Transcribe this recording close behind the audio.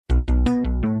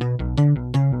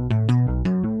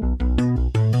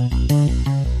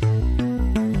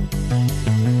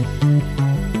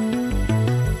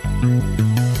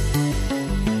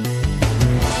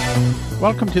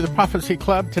Welcome to the Prophecy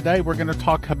Club. Today we're going to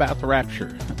talk about the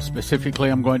rapture. Specifically,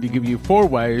 I'm going to give you 4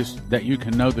 ways that you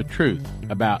can know the truth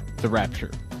about the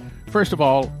rapture. First of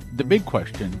all, the big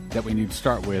question that we need to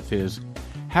start with is,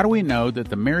 how do we know that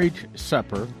the marriage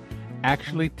supper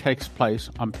actually takes place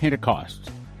on Pentecost?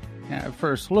 Now, at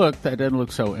first look, that doesn't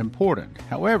look so important.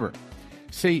 However,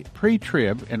 see,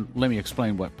 pre-trib, and let me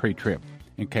explain what pre-trib,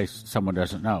 in case someone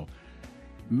doesn't know.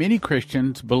 Many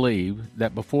Christians believe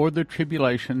that before the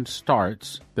tribulation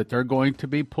starts, that they're going to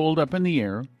be pulled up in the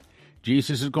air,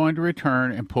 Jesus is going to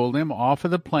return and pull them off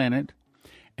of the planet,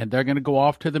 and they're going to go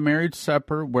off to the marriage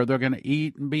supper where they're going to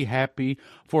eat and be happy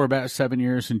for about 7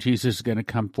 years, and Jesus is going to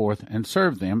come forth and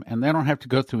serve them, and they don't have to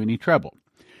go through any trouble.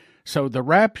 So the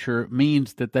rapture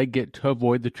means that they get to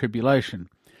avoid the tribulation.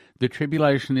 The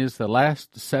tribulation is the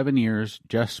last 7 years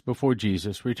just before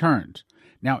Jesus returns.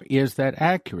 Now, is that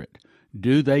accurate?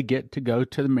 Do they get to go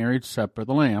to the marriage supper of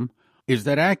the Lamb? Is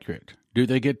that accurate? Do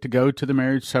they get to go to the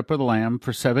marriage supper of the Lamb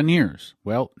for 7 years?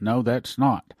 Well, no, that's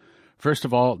not. First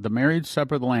of all, the marriage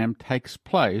supper of the Lamb takes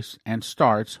place and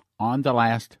starts on the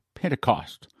last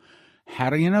Pentecost. How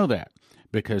do you know that?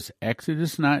 Because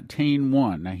Exodus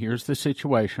 19:1. Now, here's the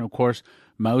situation. Of course,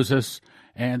 Moses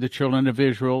and the children of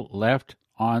Israel left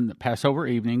on Passover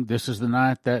evening. This is the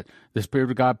night that the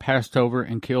Spirit of God passed over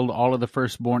and killed all of the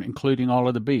firstborn, including all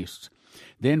of the beasts.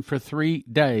 Then for 3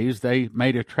 days, they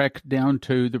made a trek down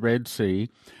to the Red Sea.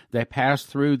 They passed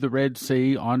through the Red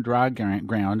Sea on dry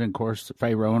ground. And, of course,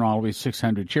 Pharaoh and all of his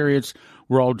 600 chariots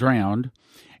were all drowned.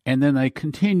 And then they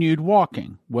continued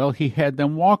walking. Well, he had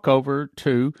them walk over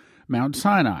to Mount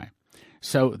Sinai.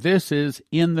 So this is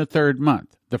in the 3rd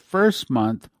month. The first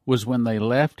month was when they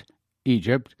left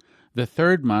Egypt. The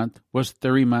 3rd month was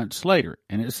 3 months later.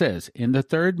 And it says, in the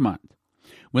 3rd month,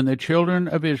 when the children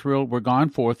of Israel were gone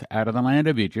forth out of the land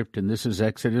of Egypt, and this is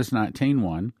Exodus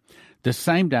 19:1, the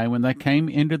same day when they came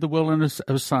into the wilderness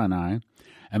of Sinai,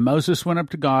 and Moses went up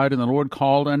to God, and the Lord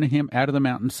called unto him out of the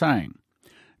mountain, saying,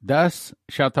 Thus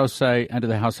shalt thou say unto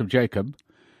the house of Jacob,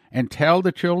 and tell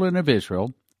the children of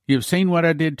Israel, You have seen what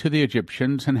I did to the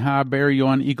Egyptians, and how I bare you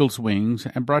on eagle's wings,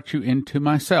 and brought you into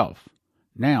myself.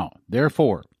 Now,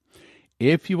 therefore,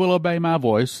 if you will obey my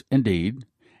voice indeed,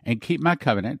 and keep my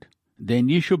covenant, then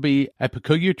ye shall be a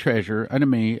peculiar treasure unto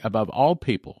me above all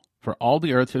people, for all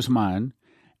the earth is mine,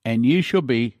 and ye shall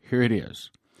be, here it is,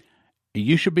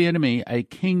 you shall be unto me a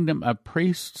kingdom of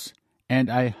priests and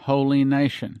a holy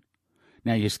nation.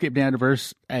 Now you skip down to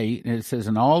verse 8, and it says,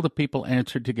 And all the people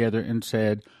answered together and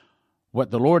said,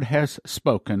 What the Lord has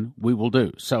spoken, we will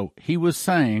do. So he was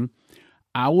saying,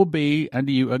 I will be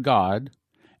unto you a God,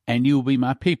 and you will be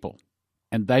my people.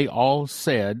 And they all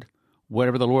said,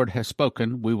 Whatever the Lord has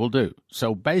spoken, we will do.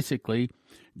 So basically,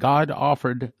 God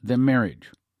offered them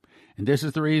marriage. And this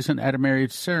is the reason at a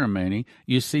marriage ceremony,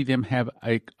 you see them have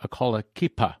called a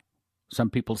kippah. Some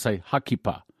people say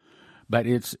hakippah. But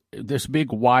it's this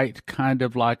big white, kind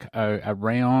of like a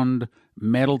round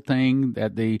metal thing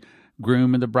that the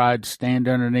groom and the bride stand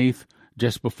underneath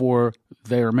just before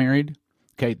they are married.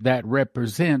 Okay, that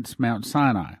represents Mount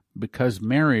Sinai, because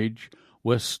marriage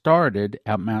was started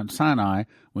at Mount Sinai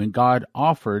when God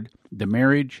offered the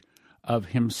marriage of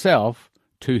himself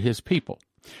to his people.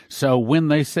 So when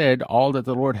they said, all that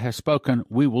the Lord has spoken,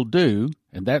 we will do,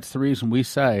 and that's the reason we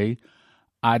say,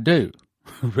 I do,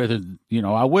 rather than,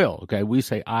 I will. Okay, we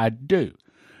say, I do,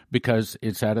 because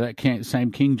it's out of that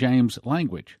same King James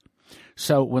language.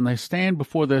 So when they stand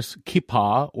before this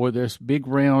kippah, or this big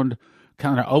round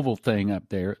kind of oval thing up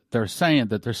there, they're saying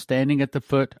that they're standing at the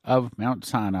foot of Mount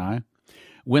Sinai.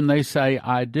 When they say,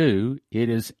 I do, it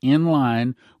is in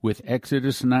line with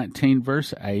Exodus 19,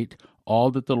 verse 8,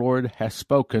 all that the Lord has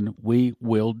spoken, we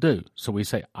will do. So we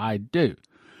say, I do.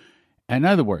 In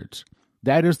other words,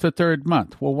 that is the 3rd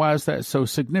month. Well, why is that so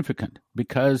significant?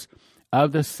 Because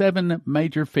of the 7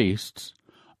 major feasts,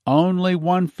 only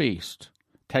one feast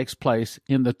takes place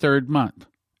in the 3rd month,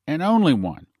 and only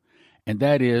one, and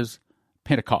that is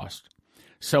Pentecost.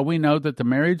 So we know that the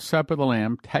marriage supper of the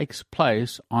Lamb takes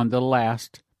place on the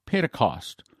last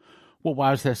Pentecost. Well,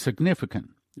 why is that significant?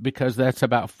 Because that's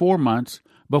about 4 months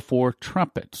before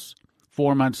trumpets.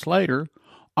 4 months later,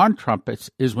 on trumpets,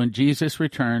 is when Jesus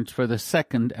returns for the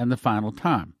second and the final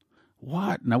time.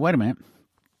 What? Now, wait a minute.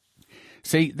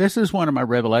 See, this is one of my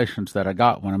revelations that I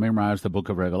got when I memorized the book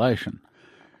of Revelation.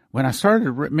 When I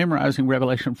started memorizing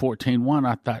Revelation 14:1,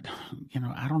 I thought,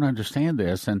 I don't understand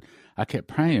this. And I kept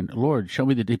praying, Lord, show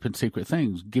me the deep and secret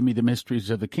things. Give me the mysteries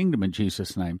of the kingdom in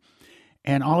Jesus' name.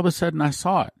 And all of a sudden I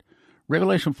saw it.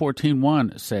 Revelation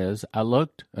 14:1 says, I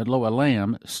looked, and lo, a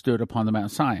lamb stood upon the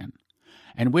Mount Zion,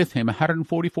 and with him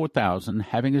 144,000,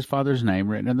 having his Father's name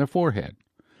written in their forehead.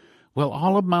 Well,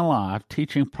 all of my life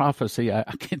teaching prophecy, I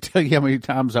can't tell you how many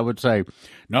times I would say,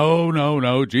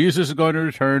 no, Jesus is going to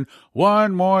return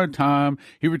one more time.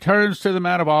 He returns to the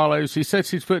Mount of Olives. He sets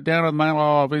his foot down on the Mount of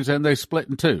Olives, and they split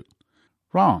in two.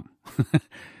 Wrong.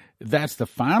 That's the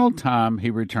final time he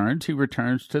returns. He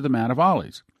returns to the Mount of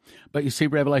Olives. But you see,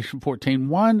 Revelation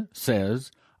 14:1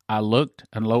 says, I looked,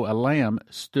 and lo, a lamb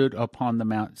stood upon the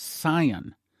Mount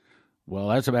Zion. Well,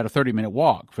 that's about a 30-minute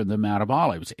walk from the Mount of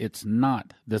Olives. It's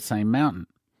not the same mountain.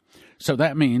 So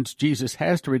that means Jesus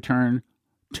has to return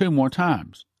 2 more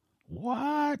times.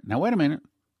 What? Now, wait a minute.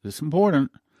 This is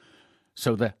important.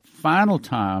 So the final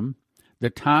time,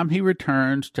 the time he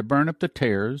returns to burn up the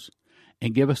tares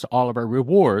and give us all of our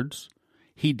rewards,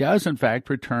 he does, in fact,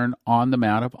 return on the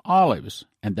Mount of Olives.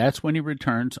 And that's when he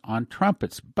returns on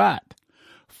trumpets. But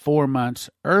 4 months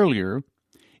earlier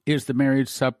is the marriage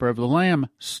supper of the Lamb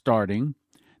starting.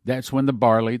 That's when the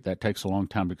barley, that takes a long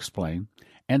time to explain,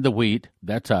 and the wheat,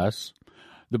 that's us.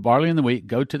 The barley and the wheat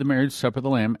go to the marriage supper of the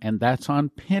Lamb, and that's on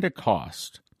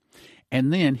Pentecost.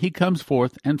 And then he comes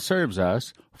forth and serves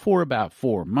us for about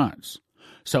 4 months.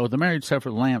 So the marriage supper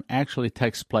of the Lamb actually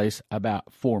takes place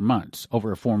about 4 months,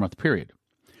 over a 4-month period.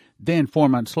 Then 4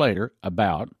 months later,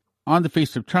 on the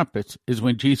Feast of Trumpets, is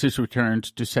when Jesus returns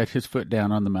to set his foot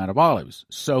down on the Mount of Olives.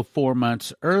 So 4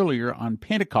 months earlier on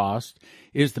Pentecost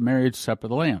is the marriage supper of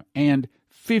the Lamb. And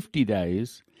 50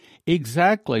 days,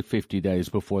 exactly 50 days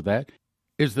before that,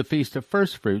 is the Feast of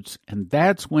First Fruits, and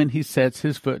that's when he sets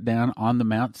his foot down on the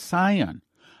Mount Zion.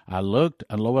 I looked,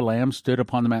 and lo, a lamb stood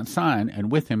upon the Mount Zion,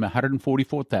 and with him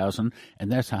 144,000,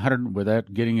 and that's 100,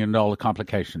 without getting into all the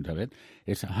complications of it,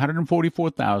 it's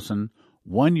 144,000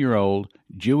 one-year-old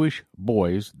Jewish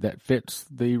boys that fits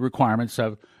the requirements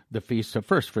of the Feast of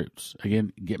First Fruits.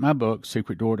 Again, get my book,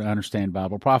 Secret Door to Understand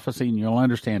Bible Prophecy, and you'll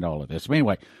understand all of this. But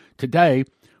anyway, today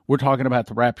we're talking about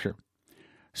the rapture.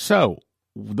 So,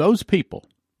 those people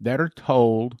that are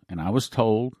told, and I was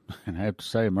told, and I have to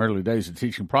say in my early days of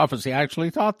teaching prophecy, I actually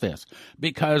taught this,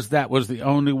 because that was the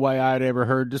only way I'd ever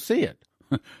heard to see it.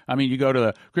 I mean, you go to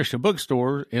a Christian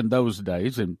bookstore in those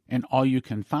days, and all you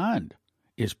can find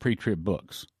is pre-trib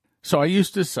books. So I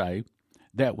used to say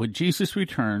that when Jesus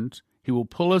returns, he will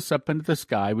pull us up into the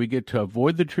sky. We get to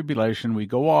avoid the tribulation. We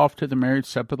go off to the marriage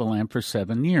supper of the Lamb for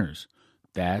 7 years.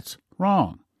 That's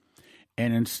wrong.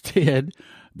 And instead,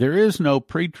 there is no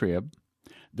pre-trib.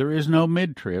 There is no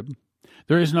mid-trib.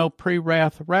 There is no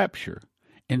pre-wrath rapture.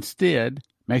 Instead,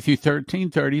 Matthew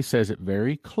 13:30 says it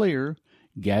very clear,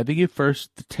 gather ye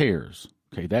first the tares.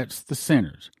 Okay, that's the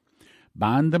sinners.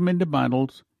 Bind them into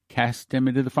bundles, cast them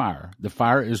into the fire. The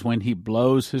fire is when he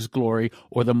blows his glory,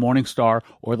 or the morning star,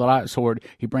 or the light sword.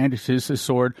 He brandishes his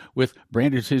sword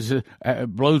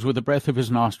blows with the breath of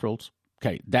his nostrils.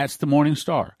 Okay, that's the morning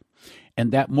star.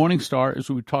 And that morning star, as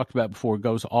we talked about before,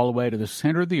 goes all the way to the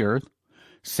center of the earth,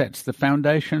 sets the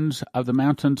foundations of the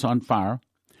mountains on fire.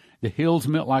 The hills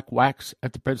melt like wax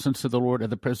at the presence of the Lord, of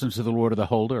the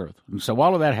whole earth. And so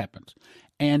all of that happens.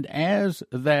 And as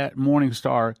that morning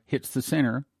star hits the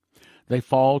center, they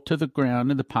fall to the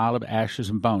ground in the pile of ashes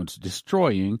and bones,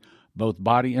 destroying both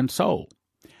body and soul.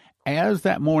 As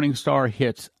that morning star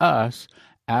hits us,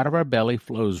 out of our belly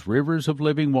flows rivers of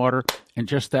living water, and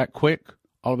just that quick,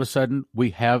 all of a sudden, we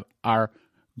have our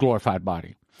glorified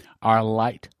body, our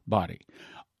light body.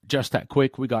 Just that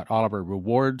quick, we got all of our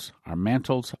rewards, our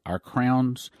mantles, our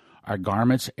crowns, our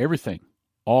garments, everything,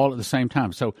 all at the same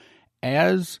time. So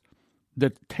as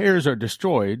the tares are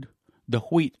destroyed, the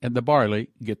wheat and the barley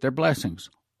get their blessings,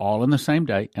 all in the same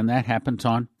day, and that happens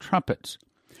on trumpets.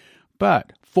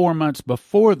 But 4 months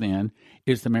before then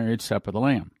is the marriage supper of the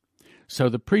Lamb. So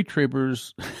the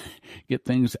pre-tribbers get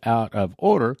things out of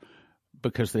order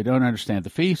because they don't understand the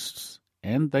feasts,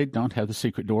 and they don't have the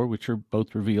secret door, which are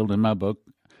both revealed in my book,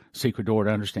 Secret Door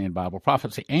to Understand Bible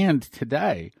Prophecy. And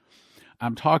today,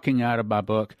 I'm talking out of my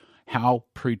book, How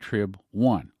Pre-Trib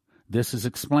Won. This is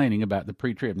explaining about the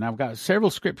pre-trib. Now, I've got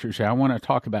several scriptures here I want to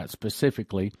talk about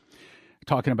specifically,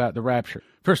 talking about the rapture.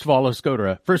 First of all, let's go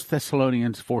to 1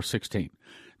 Thessalonians 4:16.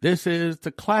 This is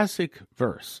the classic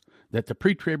verse that the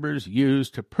pre-tribbers use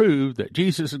to prove that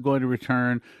Jesus is going to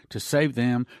return to save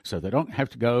them so they don't have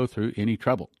to go through any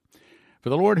trouble. For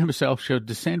the Lord himself shall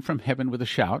descend from heaven with a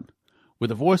shout, with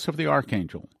the voice of the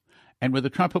archangel, and with the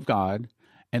trump of God,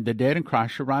 and the dead in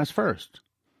Christ shall rise first.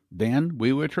 Then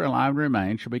we which are alive and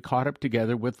remain shall be caught up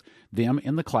together with them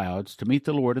in the clouds to meet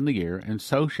the Lord in the air, and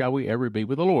so shall we ever be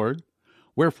with the Lord.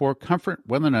 Wherefore comfort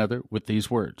one another with these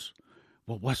words.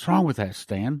 Well, what's wrong with that,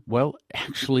 Stan? Well,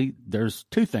 actually, there's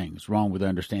 2 things wrong with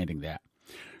understanding that.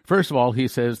 First of all, he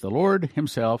says, the Lord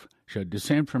himself shall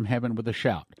descend from heaven with a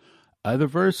shout. Other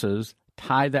verses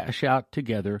tie that shout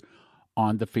together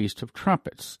on the Feast of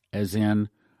Trumpets, as in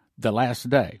the last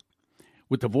day.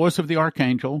 With the voice of the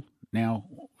archangel, now,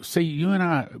 see, you and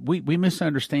I, we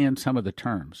misunderstand some of the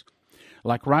terms.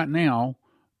 Like right now,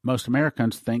 most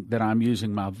Americans think that I'm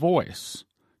using my voice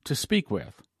to speak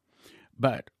with.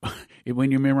 But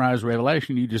when you memorize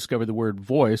Revelation, you discover the word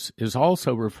voice is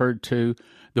also referred to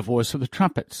the voice of the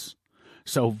trumpets.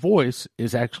 So voice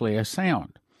is actually a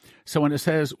sound. So when it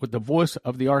says with the voice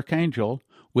of the archangel,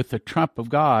 with the trump of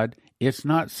God, it's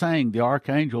not saying the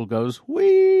archangel goes,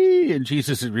 whee, and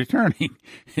Jesus is returning.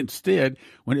 Instead,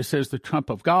 when it says the trump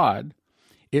of God,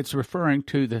 it's referring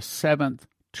to the seventh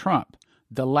trump,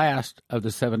 the last of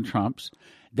the seven trumps.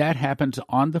 That happens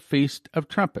on the Feast of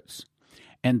Trumpets.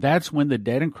 And that's when the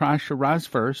dead in Christ shall rise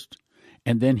first,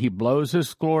 and then he blows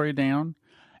his glory down,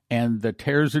 and the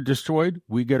tares are destroyed.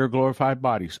 We get our glorified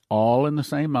bodies, all in the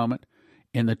same moment,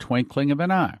 in the twinkling of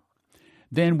an eye.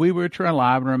 Then we which are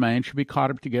alive and remain shall be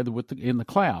caught up together in the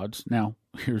clouds. Now,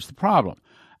 here's the problem.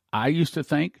 I used to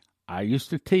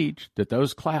teach that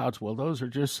those clouds, well, those are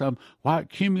just some white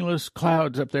cumulus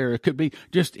clouds up there. It could be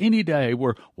just any day.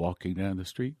 We're walking down the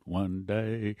street one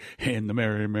day in the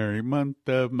merry, merry month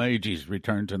of May. Jesus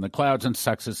returns in the clouds and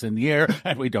sucks us in the air,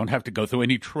 and we don't have to go through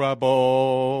any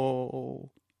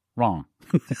trouble. Wrong.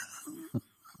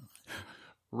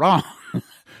 Wrong.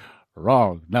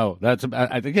 Wrong. No, that's,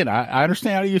 again, I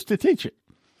understand how I used to teach it,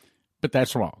 but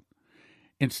that's wrong.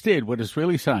 Instead, what it's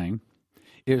really saying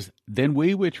is, then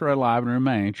we which are alive and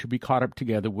remain should be caught up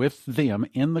together with them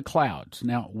in the clouds.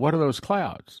 Now, what are those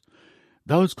clouds?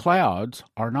 Those clouds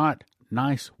are not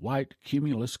nice white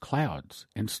cumulus clouds.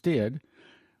 Instead,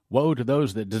 woe to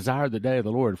those that desire the day of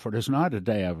the Lord, for it is not a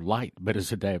day of light, but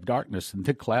is a day of darkness and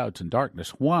thick clouds and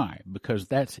darkness. Why? Because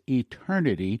that's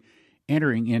eternity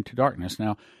entering into darkness.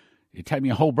 Now, it'd take me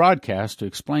a whole broadcast to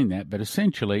explain that, but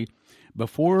essentially,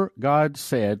 before God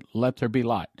said, let there be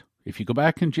light, if you go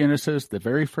back in Genesis, the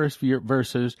very first few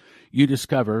verses, you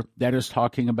discover that is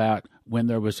talking about when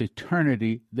there was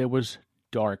eternity, there was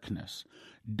darkness.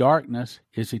 Darkness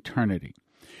is eternity.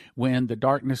 When the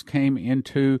darkness came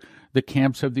into the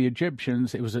camps of the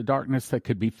Egyptians, it was a darkness that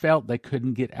could be felt. They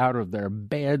couldn't get out of their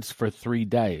beds for 3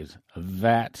 days.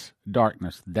 That's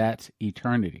darkness. That's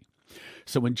eternity.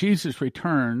 So when Jesus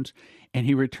returns, and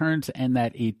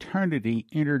that eternity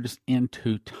enters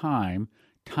into time,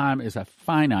 time is a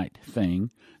finite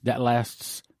thing that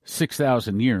lasts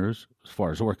 6,000 years, as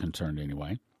far as we're concerned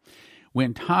anyway.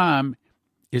 When time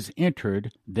is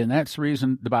entered, then that's the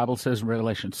reason the Bible says in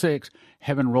Revelation 6,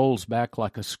 heaven rolls back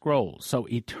like a scroll. So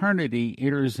eternity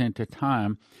enters into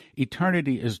time.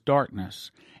 Eternity is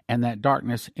darkness, and that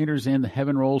darkness enters in, the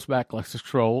heaven rolls back like a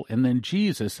scroll, and then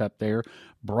Jesus up there,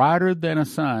 brighter than a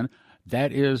sun,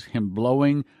 that is him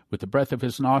blowing with the breath of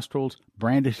his nostrils,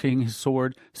 brandishing his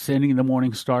sword, sending the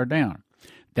morning star down.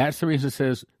 That's the reason it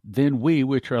says, then we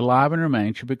which are alive and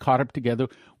remain should be caught up together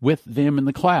with them in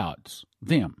the clouds.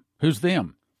 Them. Who's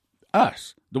them?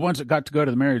 Us. The ones that got to go to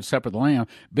the marriage supper of the Lamb,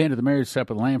 been to the marriage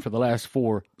supper of the Lamb for the last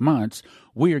 4 months.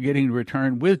 We are getting to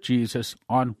return with Jesus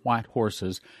on white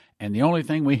horses. And the only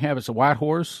thing we have is a white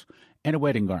horse and a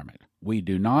wedding garment. We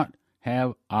do not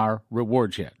have our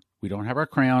rewards yet. We don't have our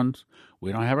crowns.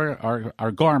 We don't have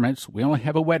our garments. We only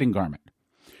have a wedding garment.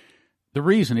 The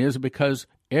reason is because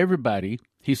everybody,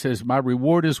 he says, my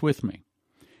reward is with me.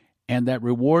 And that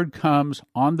reward comes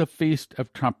on the Feast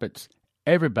of Trumpets.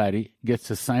 Everybody gets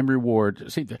the same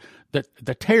reward. See,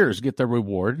 the tares get their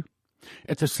reward.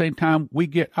 At the same time, we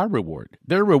get our reward.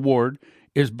 Their reward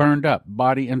is burned up,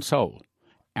 body and soul.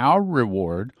 Our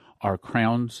reward are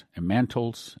crowns and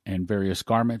mantles and various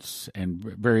garments and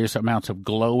various amounts of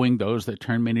glowing. Those that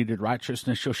turn many to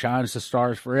righteousness shall shine as the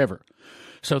stars forever.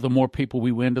 So the more people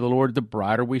we win to the Lord, the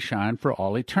brighter we shine for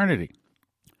all eternity.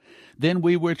 Then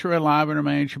we which are alive and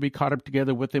remain shall be caught up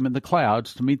together with them in the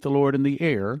clouds to meet the Lord in the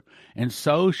air, and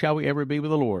so shall we ever be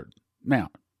with the Lord. Now,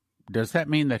 does that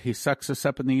mean that he sucks us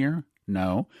up in the air?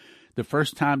 No. The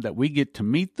first time that we get to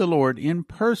meet the Lord in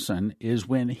person is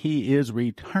when he is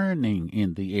returning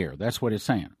in the air. That's what it's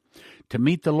saying. To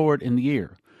meet the Lord in the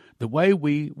air. The way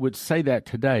we would say that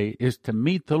today is to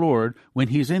meet the Lord when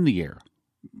he's in the air.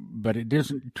 But it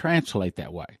doesn't translate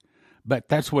that way. But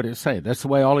that's what it says. That's the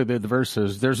way all of the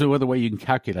verses, there's no other way you can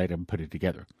calculate them and put it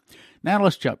together. Now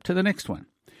let's jump to the next one.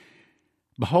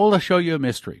 Behold, I show you a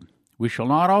mystery. We shall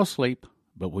not all sleep,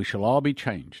 but we shall all be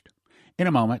changed. In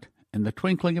a moment, in the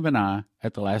twinkling of an eye,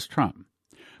 at the last trump.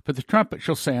 For the trumpet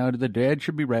shall sound, and the dead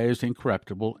shall be raised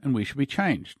incorruptible, and we shall be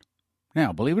changed.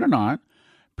 Now, believe it or not,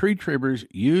 pre-tribbers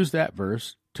use that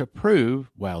verse to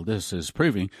prove, well, this is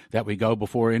proving that we go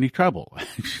before any trouble.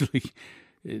 Actually,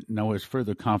 No, it's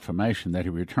further confirmation that he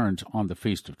returns on the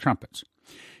Feast of Trumpets.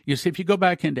 You see, if you go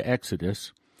back into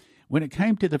Exodus, when it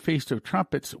came to the Feast of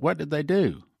Trumpets, what did they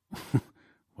do?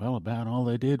 Well, about all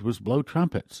they did was blow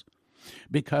trumpets,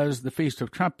 because the Feast of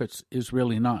Trumpets is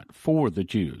really not for the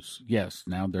Jews. Yes,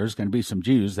 now there's going to be some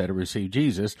Jews that have received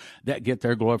Jesus that get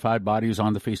their glorified bodies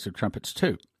on the Feast of Trumpets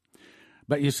too.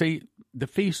 But you see, the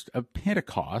Feast of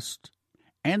Pentecost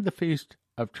and the Feast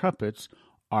of Trumpets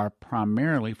are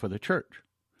primarily for the church.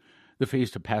 The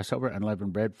Feast of Passover,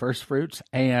 unleavened bread, first fruits,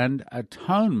 and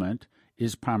atonement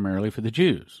is primarily for the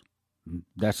Jews.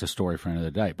 That's a story for another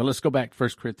day. But let's go back to 1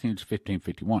 Corinthians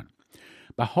 15:51.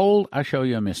 Behold, I show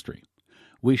you a mystery.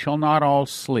 We shall not all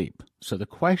sleep. So the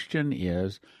question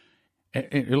is,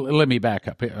 let me back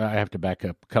up. I have to back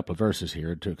up a couple of verses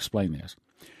here to explain this.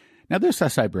 Now this I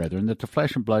say, brethren, that the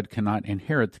flesh and blood cannot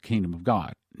inherit the kingdom of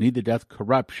God, neither doth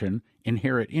corruption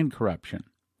inherit incorruption.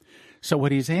 So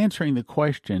what he's answering the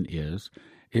question is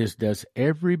does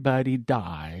everybody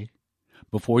die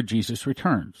before Jesus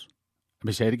returns? Let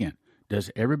me say it again.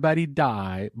 Does everybody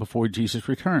die before Jesus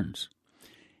returns?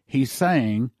 He's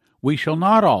saying we shall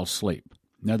not all sleep.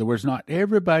 In other words, not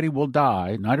everybody will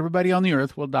die. Not everybody on the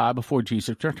earth will die before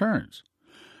Jesus returns.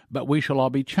 But we shall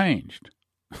all be changed.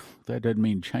 That doesn't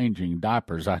mean changing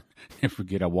diapers. I never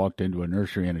forget I walked into a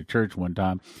nursery in a church one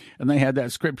time, and they had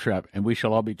that scripture up, and we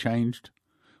shall all be changed.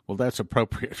 Well, that's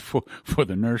appropriate for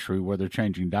the nursery where they're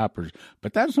changing diapers.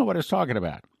 But that's not what it's talking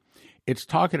about. It's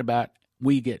talking about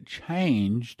we get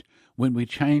changed when we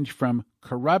change from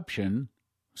corruption.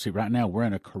 See, right now we're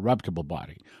in a corruptible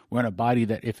body. We're in a body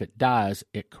that if it dies,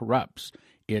 it corrupts,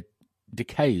 it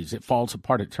decays, it falls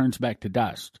apart, it turns back to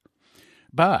dust.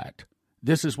 But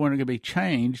this is when we're going to be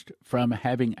changed from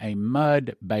having a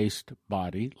mud-based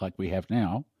body, like we have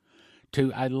now,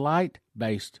 to a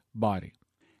light-based body.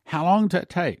 How long does that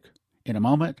take? In a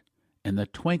moment, in the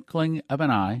twinkling of an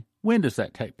eye. When does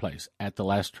that take place? At the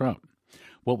last trump.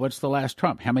 Well, what's the last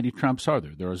trump? How many trumps are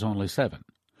there? There is only 7.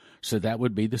 So that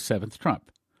would be the 7th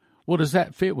trump. Well, does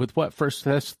that fit with what 1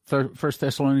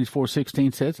 Thessalonians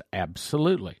 4:16 says?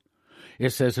 Absolutely.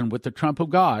 It says, and with the trump of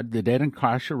God, the dead in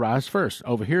Christ shall rise first.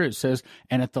 Over here it says,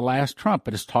 and at the last trump.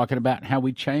 But it's talking about how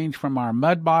we change from our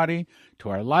mud body to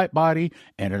our light body,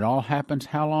 and it all happens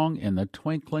how long? In the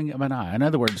twinkling of an eye. In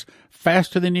other words,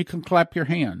 faster than you can clap your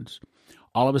hands.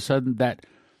 All of a sudden, that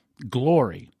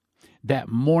glory, that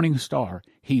morning star,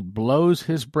 he blows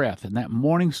his breath, and that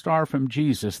morning star from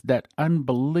Jesus, that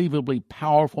unbelievably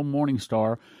powerful morning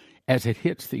star, as it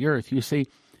hits the earth, you see,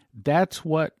 that's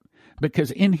what,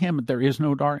 because in him there is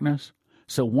no darkness.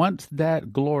 So once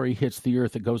that glory hits the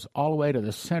earth, it goes all the way to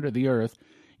the center of the earth.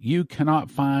 You cannot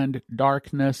find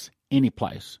darkness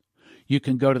anyplace. You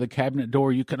can go to the cabinet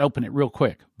door, you can open it real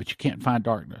quick, but you can't find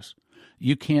darkness.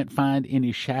 You can't find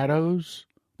any shadows.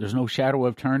 There's no shadow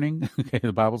of turning, okay,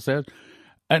 the Bible says.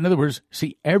 In other words,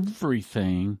 see,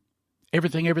 everything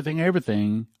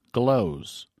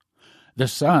glows. The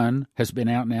sun has been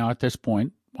out now at this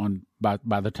point,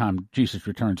 by the time Jesus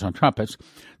returns on trumpets.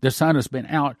 The sun has been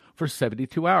out for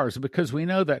 72 hours, because we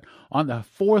know that on the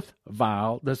 4th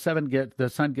vial, the sun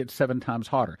gets 7 times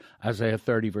hotter, Isaiah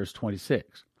 30, verse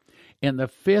 26. In the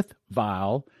 5th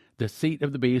vial, the seat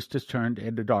of the beast is turned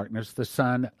into darkness. The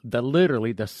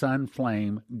sun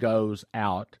flame goes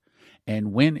out.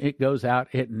 And when it goes out,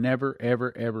 it never,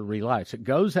 ever, ever relights. It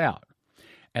goes out.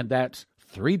 And that's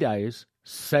 3 days,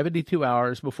 72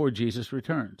 hours before Jesus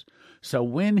returns. So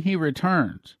when he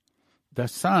returns, the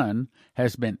sun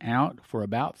has been out for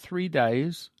about 3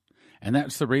 days. And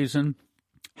that's the reason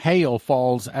hail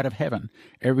falls out of heaven.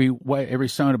 Every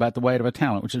stone about the weight of a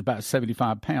talent, which is about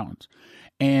 75 pounds.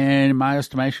 And in my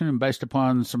estimation, and based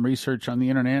upon some research on the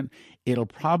internet, it'll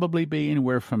probably be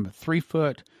anywhere from 3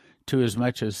 foot to as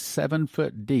much as 7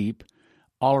 foot deep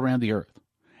all around the earth.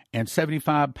 And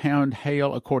 75-pound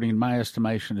hail, according to my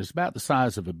estimation, is about the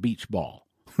size of a beach ball.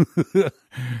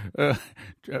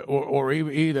 or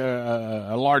either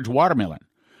a large watermelon.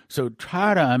 So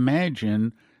try to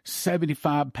imagine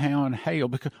 75-pound hail,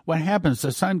 because what happens,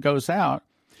 the sun goes out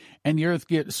and the earth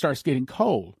starts getting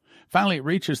cold. Finally, it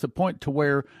reaches the point to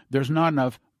where there's not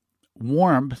enough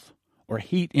warmth or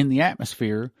heat in the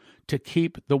atmosphere to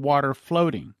keep the water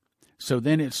floating. So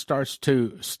then it starts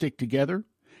to stick together.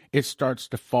 It starts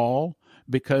to fall,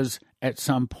 because at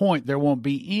some point there won't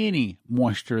be any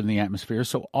moisture in the atmosphere.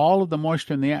 So all of the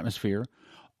moisture in the atmosphere,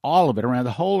 all of it around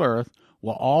the whole earth,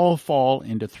 will all fall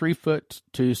into 3 foot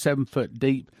to 7 foot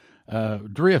deep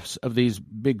drifts of these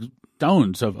big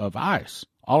stones of ice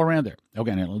all around there.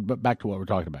 Okay, now back to what we're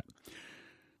talking about.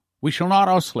 We shall not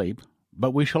all sleep,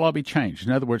 but we shall all be changed.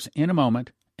 In other words, in a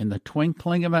moment, in the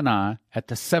twinkling of an eye, at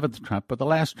the seventh trump or the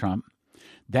last trump,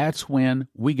 that's when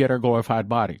we get our glorified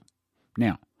body.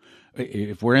 Now,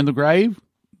 if we're in the grave,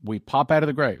 we pop out of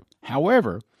the grave.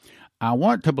 However, I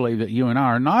want to believe that you and I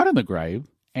are not in the grave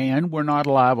and we're not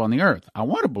alive on the earth. I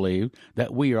want to believe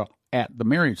that we are at the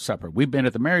marriage supper. We've been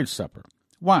at the marriage supper.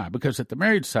 Why? Because at the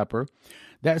marriage supper,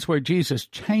 that's where Jesus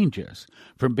changes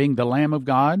from being the Lamb of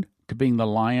God to being the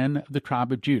Lion of the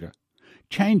tribe of Judah.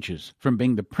 Changes from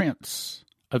being the Prince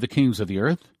of the kings of the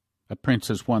earth. A prince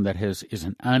is one that is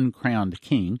an uncrowned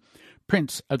king.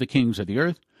 Prince of the kings of the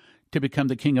earth, to become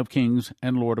the King of kings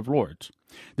and Lord of lords.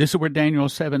 This is where Daniel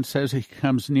 7 says he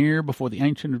comes near before the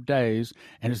Ancient of Days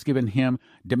and has given him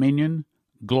dominion,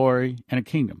 glory, and a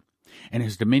kingdom. And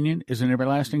his dominion is an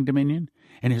everlasting dominion,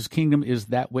 and his kingdom is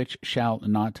that which shall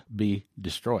not be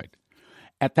destroyed.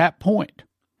 At that point,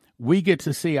 we get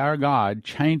to see our God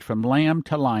change from lamb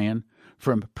to lion,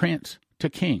 from prince to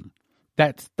king.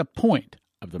 That's the point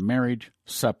of the marriage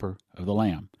supper of the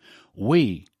Lamb.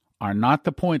 We are not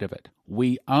the point of it.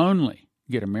 We only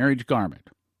get a marriage garment.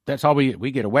 That's all we get.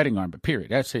 We get a wedding garment, period.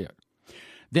 That's it.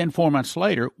 Then 4 months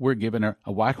later, we're given a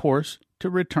white horse to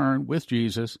return with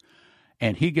Jesus,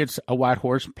 and he gets a white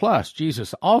horse, plus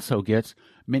Jesus also gets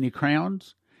many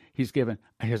crowns. He's given,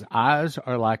 his eyes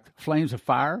are like flames of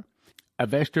fire, a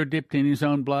vesture dipped in his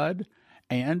own blood,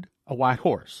 and a white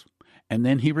horse. And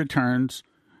then he returns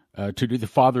to do the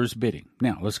Father's bidding.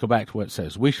 Now, let's go back to what it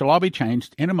says. We shall all be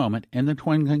changed in a moment, in the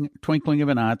twinkling of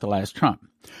an eye at the last trump.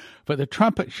 For the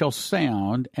trumpet shall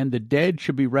sound, and the dead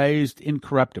shall be raised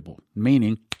incorruptible,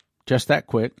 meaning just that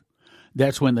quick.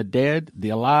 That's when the dead, the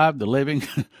alive, the living,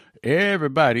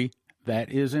 everybody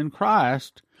that is in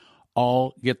Christ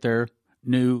all get their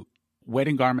new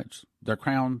wedding garments, their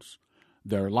crowns,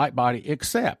 their light body,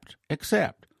 except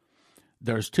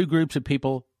there's two groups of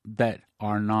people that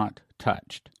are not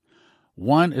touched.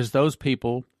 One is those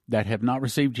people that have not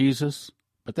received Jesus,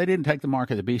 but they didn't take the mark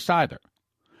of the beast either.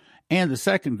 And the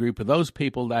second group are those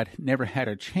people that never had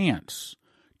a chance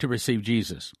to receive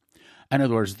Jesus. In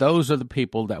other words, those are the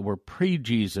people that were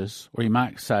pre-Jesus, or you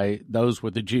might say those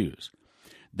were the Jews.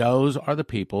 Those are the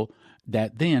people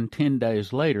that then 10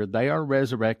 days later, they are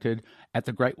resurrected at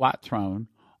the great white throne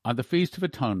on the Feast of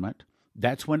Atonement.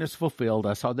 That's when it's fulfilled.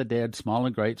 I saw the dead, small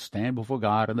and great, stand before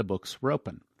God, and the books were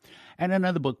open. And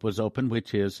another book was opened,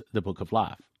 which is the book of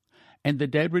life. And the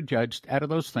dead were judged out of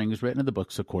those things written in the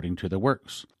books according to their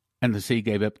works. And the sea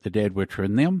gave up the dead which were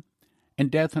in them, and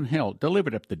death and hell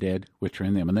delivered up the dead which were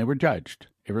in them, and they were judged,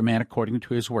 every man according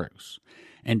to his works.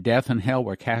 And death and hell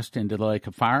were cast into the lake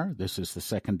of fire. This is the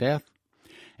second death.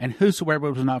 And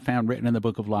whosoever was not found written in the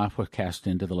book of life was cast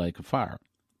into the lake of fire.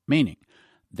 Meaning,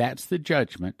 that's the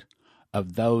judgment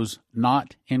of those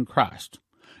not in Christ.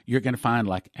 You're going to find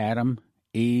like Adam,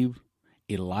 Eve,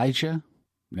 Elijah.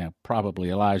 Now, probably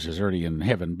Elijah's already in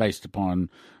heaven based upon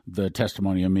the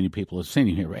testimony of many people have seen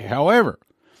him here. However,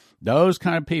 those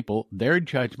kind of people, their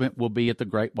judgment will be at the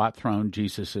great white throne.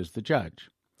 Jesus is the judge.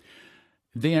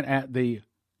 Then at the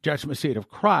judgment seat of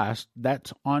Christ,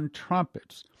 that's on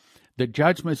trumpets. The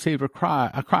judgment seat of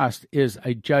Christ is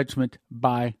a judgment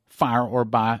by fire or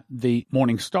by the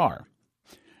morning star.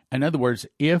 In other words,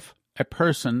 if a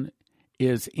person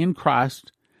is in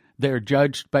Christ, they're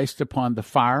judged based upon the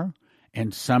fire,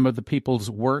 and some of the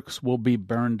people's works will be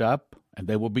burned up and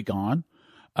they will be gone.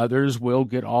 Others will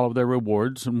get all of their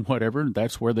rewards and whatever.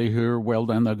 That's where they hear, well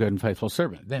done, thou good and faithful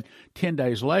servant. Then 10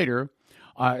 days later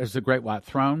is the great white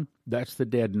throne. That's the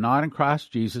dead not in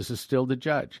Christ. Jesus is still the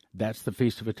judge. That's the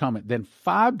Feast of Atonement. Then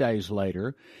 5 days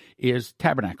later is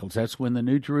Tabernacles. That's when the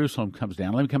New Jerusalem comes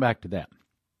down. Let me come back to that.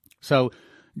 So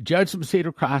judgment seat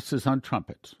of Christ is on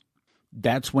trumpets.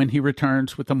 That's when he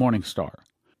returns with the morning star.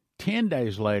 10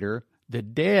 days later, the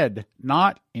dead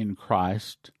not in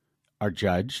Christ are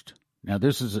judged. Now,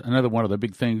 this is another one of the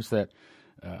big things that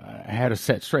I had to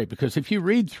set straight, because if you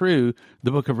read through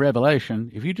the book of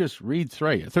Revelation, if you just read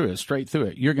straight through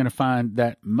it, you're going to find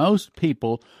that most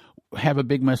people have a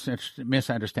big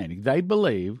misunderstanding. They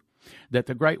believe that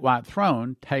the great white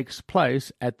throne takes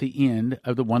place at the end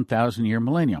of the 1,000-year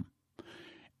millennium.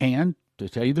 And to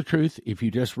tell you the truth, if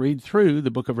you just read through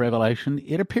the book of Revelation,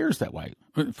 it appears that way.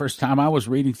 The first time I was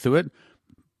reading through it,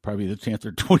 probably the 10th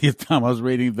or 20th time I was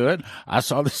reading through it, I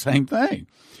saw the same thing.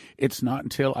 It's not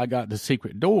until I got the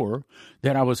secret door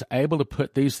that I was able to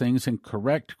put these things in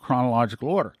correct chronological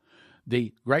order.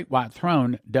 The great white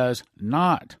throne does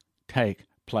not take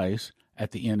place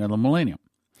at the end of the millennium.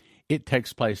 It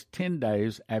takes place 10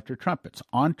 days after trumpets.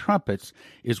 On trumpets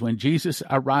is when Jesus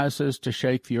arises to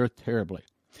shake the earth terribly.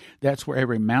 That's where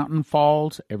every mountain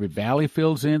falls, every valley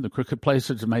fills in, the crooked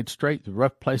places are made straight, the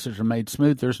rough places are made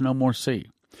smooth, there's no more sea.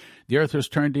 The earth was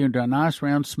turned into a nice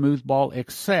round smooth ball,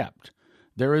 except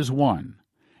there is one,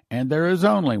 and there is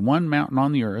only one mountain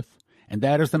on the earth, and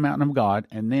that is the mountain of God.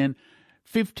 And then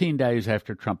 15 days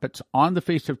after trumpets, on the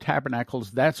Feast of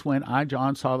Tabernacles, that's when I,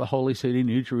 John, saw the holy city,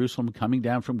 New Jerusalem, coming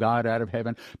down from God out of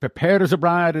heaven, prepared as a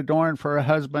bride adorned for her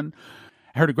husband.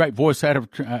 I heard a great voice out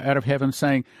of heaven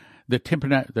saying, the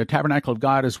tabernacle of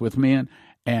God is with men,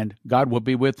 and God will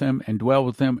be with them and dwell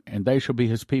with them, and they shall be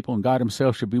his people, and God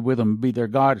himself shall be with them and be their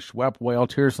God. It shall wipe away all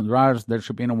tears from their eyes. There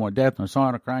shall be no more death, nor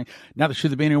sorrow, nor crying. Neither shall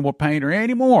there be any more pain or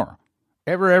any more,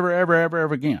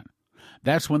 ever again.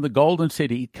 That's when the golden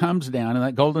city comes down, and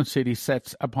that golden city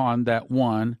sets upon that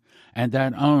one and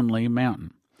that only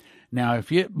mountain. Now,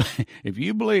 if you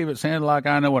believe it sounded like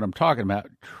I know what I'm talking about,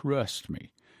 trust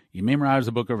me. You memorize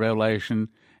the book of Revelation,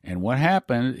 and what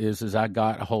happened is I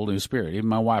got a whole new spirit. Even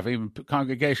my wife, even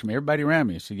congregation, everybody around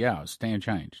me said, yeah, stand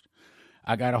changed.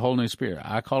 I got a whole new spirit.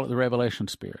 I call it the Revelation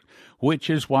Spirit, which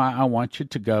is why I want you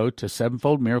to go to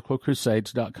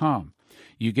sevenfoldmiraclecrusades.com.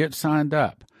 You get signed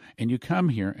up, and you come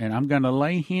here, and I'm going to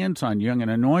lay hands on you. I'm going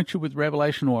to anoint you with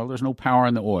revelation oil. There's no power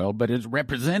in the oil, but it's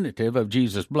representative of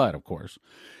Jesus' blood, of course.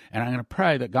 And I'm going to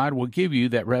pray that God will give you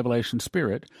that revelation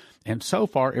spirit. And so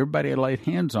far, everybody I laid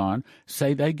hands on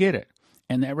say they get it.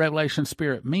 And that revelation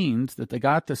spirit means that they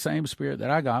got the same spirit that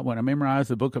I got when I memorized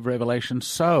the book of Revelation,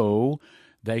 so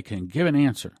they can give an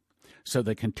answer. So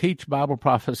they can teach Bible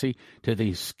prophecy to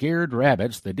these scared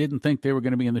rabbits that didn't think they were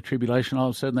going to be in the tribulation. All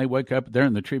of a sudden they wake up, they're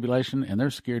in the tribulation, and they're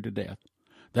scared to death.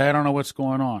 They don't know what's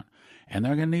going on. And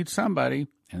they're going to need somebody,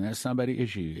 and that somebody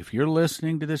is you. If you're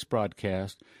listening to this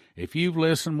broadcast, if you've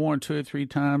listened more than 2 or 3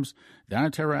 times, then I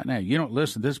tell you right now, you don't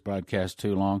listen to this broadcast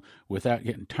too long without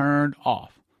getting turned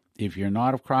off. If you're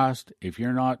not of Christ, if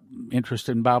you're not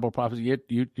interested in Bible prophecy,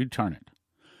 you turn it.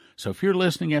 So if you're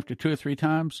listening after 2 or 3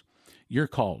 times, you're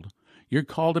called. You're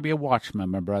called to be a watchman,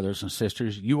 my brothers and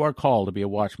sisters. You are called to be a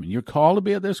watchman. You're called to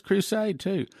be at this crusade,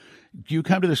 too. You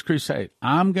come to this crusade.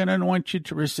 I'm going to anoint you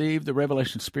to receive the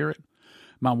revelation spirit.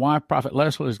 My wife, Prophet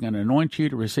Leslie, is going to anoint you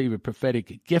to receive a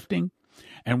prophetic gifting,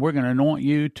 and we're going to anoint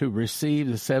you to receive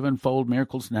the 7-fold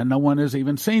miracles. Now, no one has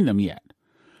even seen them yet,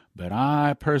 but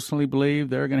I personally believe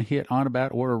they're going to hit on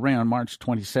about or around March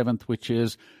 27th, which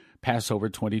is Passover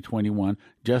 2021,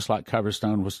 just like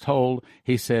Coverstone was told.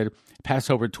 He said,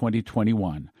 Passover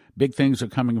 2021. Big things are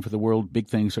coming for the world. Big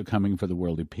things are coming for the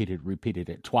world. He repeated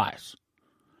it twice.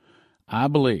 I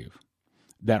believe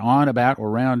that on about or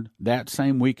around that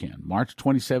same weekend, March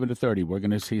 27 to 30, we're going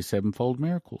to see 7-fold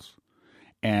miracles.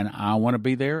 And I want to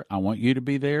be there. I want you to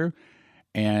be there.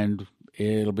 And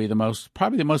it'll be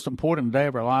probably the most important day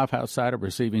of our life outside of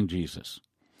receiving Jesus.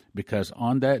 Because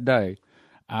on that day,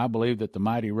 I believe that the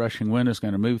mighty rushing wind is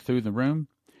going to move through the room,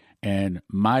 and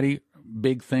mighty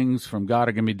big things from God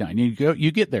are going to be done.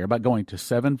 You get there by going to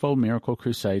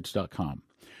sevenfoldmiraclecrusades.com.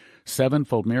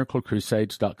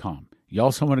 sevenfoldmiraclecrusades.com. You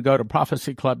also want to go to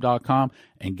prophecyclub.com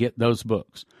and get those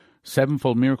books.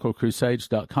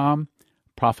 sevenfoldmiraclecrusades.com,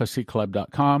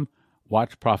 prophecyclub.com,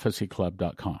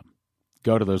 watchprophecyclub.com.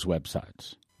 Go to those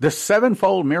websites. The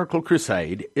 7-Fold Miracle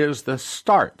Crusade is the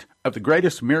start of the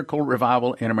greatest miracle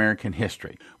revival in American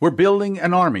history. We're building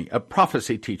an army of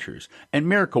prophecy teachers and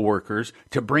miracle workers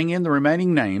to bring in the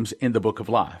remaining names in the Book of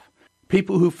Life.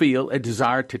 People who feel a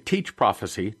desire to teach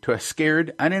prophecy to a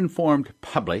scared, uninformed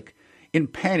public in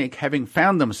panic, having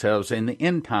found themselves in the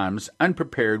end times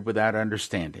unprepared without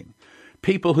understanding.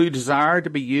 People who desire to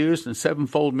be used in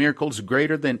 7-fold miracles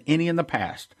greater than any in the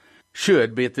past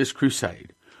should be at this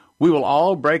crusade. We will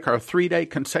all break our 3-day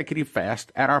consecutive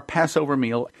fast at our Passover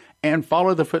meal and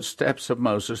follow the footsteps of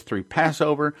Moses through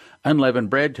Passover,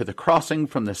 unleavened bread, to the crossing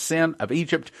from the sin of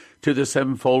Egypt to the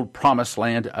 7-fold promised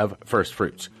land of first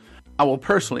fruits. I will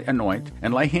personally anoint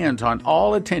and lay hands on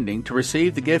all attending to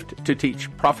receive the gift to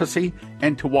teach prophecy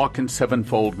and to walk in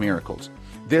 7-fold miracles.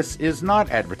 This is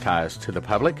not advertised to the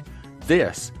public.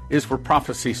 This is for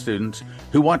prophecy students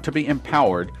who want to be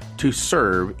empowered to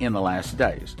serve in the last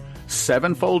days.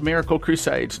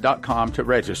 sevenfoldmiraclecrusades.com to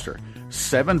register.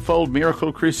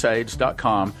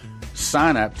 sevenfoldmiraclecrusades.com.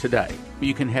 Sign up today.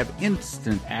 You can have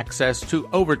instant access to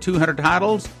over 200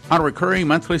 titles on a recurring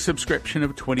monthly subscription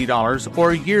of $20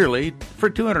 or yearly for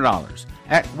 $200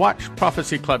 at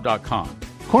watchprophecyclub.com.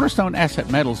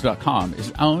 CornerstoneAssetMetals.com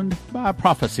is owned by a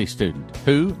prophecy student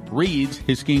who reads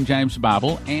his King James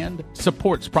Bible and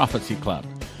supports Prophecy Club.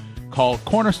 Call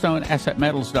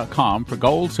CornerstoneAssetMetals.com for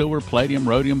gold, silver, palladium,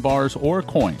 rhodium bars, or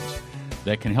coins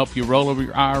that can help you roll over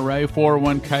your IRA,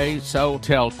 401k. So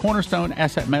tell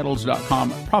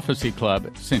CornerstoneAssetMetals.com Prophecy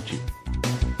Club sent you.